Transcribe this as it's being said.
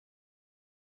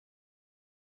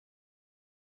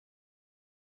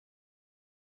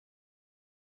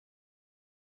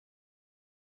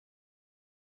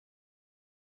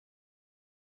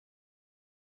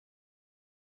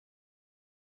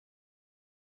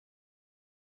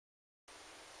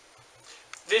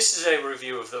This is a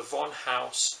review of the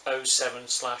Haus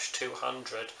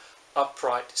 1000W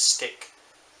upright stick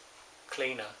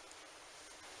cleaner.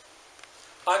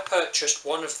 I purchased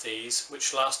one of these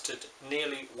which lasted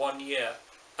nearly 1 year.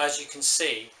 As you can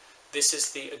see, this is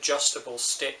the adjustable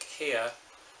stick here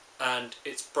and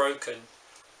it's broken.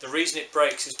 The reason it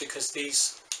breaks is because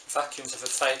these vacuums have a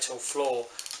fatal flaw.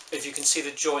 If you can see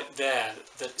the joint there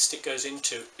that the stick goes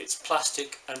into, it's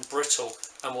plastic and brittle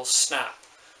and will snap.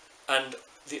 And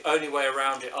the only way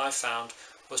around it I found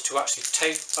was to actually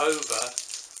tape over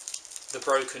the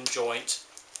broken joint,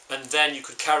 and then you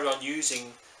could carry on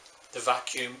using the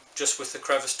vacuum just with the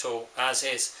crevice tool as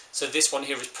is. So this one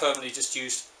here is permanently just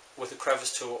used with the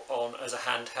crevice tool on as a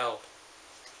handheld.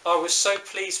 I was so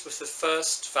pleased with the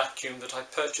first vacuum that I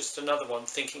purchased another one,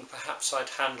 thinking perhaps I'd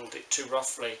handled it too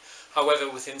roughly. However,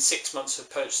 within 6 months of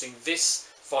purchasing this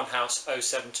Haus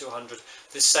 1000W,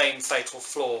 the same fatal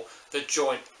flaw, the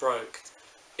joint broke.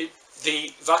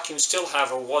 The vacuum still,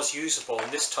 however, was usable,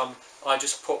 and this time I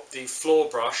just put the floor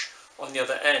brush on the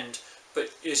other end.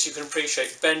 But as you can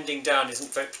appreciate, bending down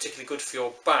isn't particularly good for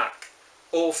your back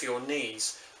or for your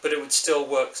knees, but it would still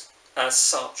work as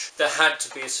such. There had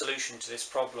to be a solution to this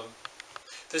problem.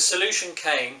 The solution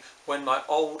came when my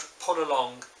old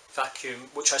pull-along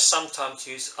vacuum, which I sometimes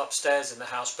use upstairs in the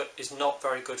house but is not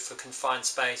very good for confined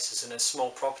spaces in a small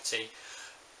property,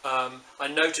 I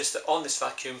noticed that on this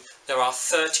vacuum there are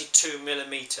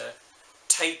 32mm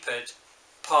tapered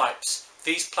pipes.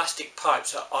 These plastic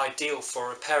pipes are ideal for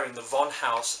repairing the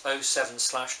Haus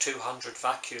 07/200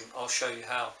 vacuum. I'll show you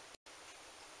how.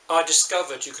 I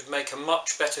discovered you could make a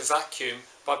much better vacuum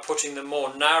by putting the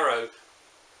more narrow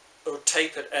or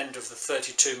tapered end of the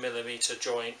 32mm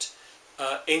joint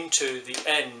into the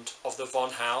end of the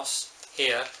Haus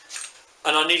here.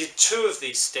 And I needed 2 of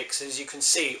these sticks. As you can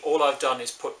see, all I've done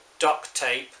is put duct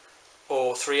tape,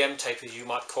 or 3M tape as you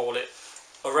might call it,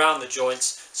 around the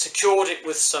joints, secured it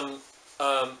with some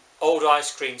old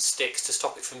ice cream sticks to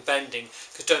stop it from bending,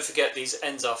 because don't forget these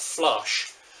ends are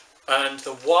flush, and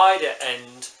the wider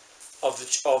end of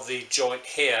the joint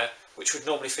here, which would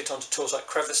normally fit onto tools like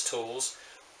crevice tools,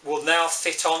 will now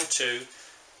fit onto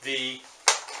the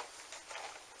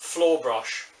floor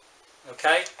brush.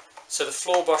 Okay, so the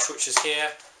floor brush, which is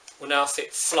here, will now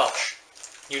fit flush.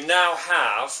 You now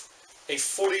have a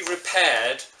fully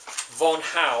repaired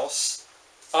Haus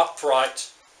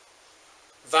upright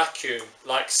vacuum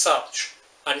like such,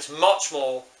 and it's much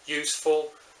more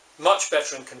useful, much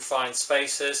better in confined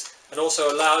spaces, and also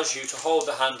allows you to hold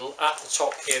the handle at the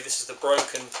top here. This is the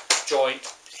broken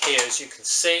joint here, as you can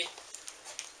see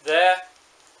there,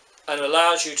 and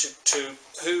allows you to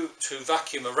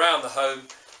vacuum around the home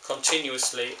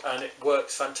continuously, and it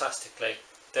works fantastically.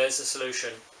 There's the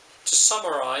solution. To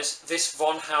summarise, this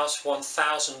Haus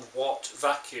 1000W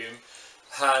vacuum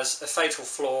has a fatal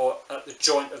flaw at the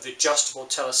joint of the adjustable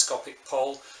telescopic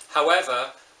pole.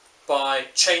 However, by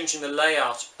changing the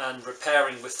layout and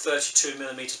repairing with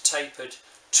 32mm tapered,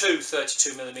 2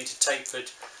 32mm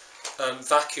tapered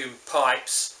vacuum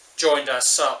pipes joined as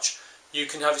such, you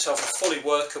can have yourself a fully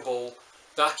workable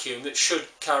vacuum that should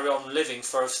carry on living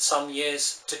for some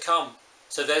years to come.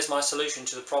 So there's my solution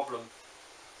to the problem.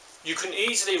 You can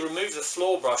easily remove the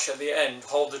floor brush at the end,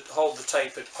 hold the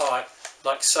tapered pipe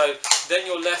like so. Then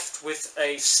you're left with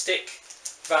a stick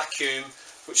vacuum,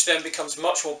 which then becomes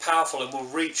much more powerful and will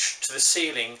reach to the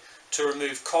ceiling to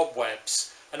remove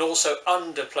cobwebs, and also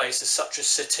under places such as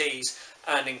settees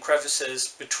and in crevices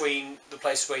between the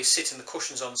places where you sit in the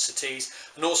cushions on settees,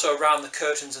 and also around the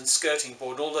curtains and skirting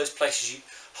board, and all those places,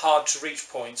 hard to reach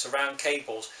points around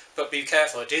cables. But be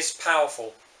careful, it is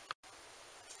powerful.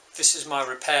 This is my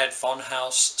repaired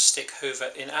Haus stick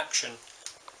hoover in action.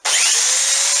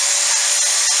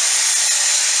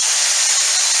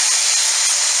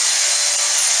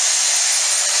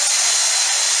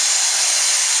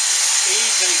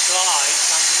 Easily glides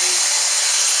underneath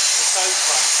the sofa